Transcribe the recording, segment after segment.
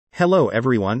Hello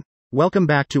everyone, welcome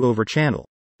back to Over Channel.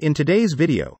 In today's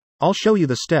video, I'll show you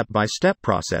the step-by-step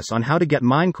process on how to get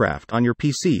Minecraft on your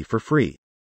PC for free.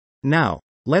 Now,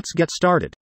 let's get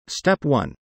started. Step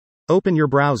 1. Open your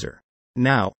browser.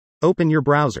 Now, open your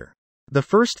browser. The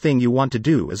first thing you want to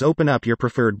do is open up your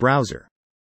preferred browser.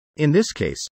 In this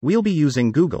case, we'll be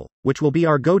using Google, which will be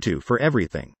our go-to for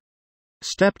everything.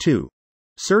 Step 2.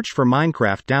 Search for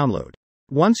Minecraft download.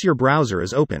 Once your browser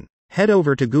is open, head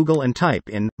over to Google and type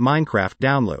in Minecraft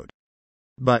download.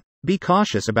 But be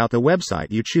cautious about the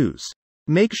website you choose.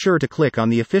 Make sure to click on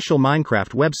the official Minecraft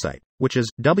website, which is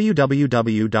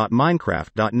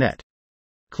www.minecraft.net.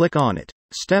 Click on it.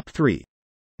 Step 3.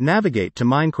 Navigate to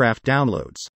Minecraft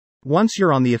downloads. Once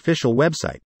you're on the official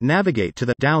website, navigate to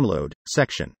the Download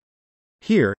section.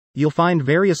 Here, you'll find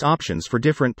various options for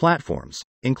different platforms,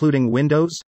 including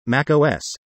Windows, macOS,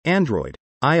 Android,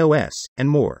 iOS, and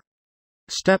more.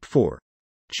 Step 4.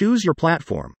 Choose your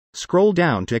platform. Scroll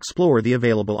down to explore the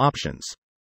available options.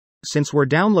 Since we're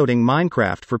downloading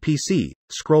Minecraft for PC,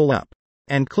 scroll up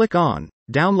and click on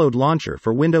Download Launcher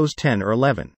for Windows 10 or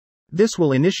 11. This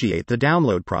will initiate the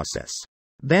download process.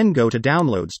 Then go to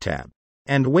Downloads tab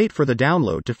and wait for the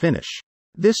download to finish.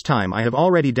 This time I have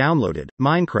already downloaded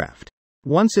Minecraft.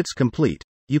 Once it's complete,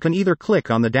 you can either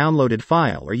click on the downloaded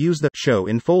file or use the Show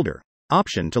in Folder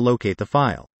option to locate the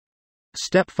file.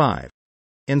 Step 5.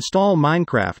 Install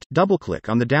Minecraft. Double-click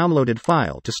on the downloaded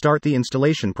file to start the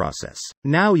installation process.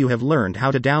 Now you have learned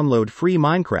how to download free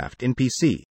Minecraft in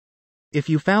PC. If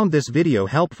you found this video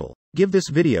helpful, give this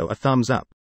video a thumbs up.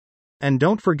 And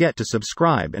don't forget to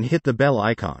subscribe and hit the bell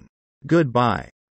icon. Goodbye.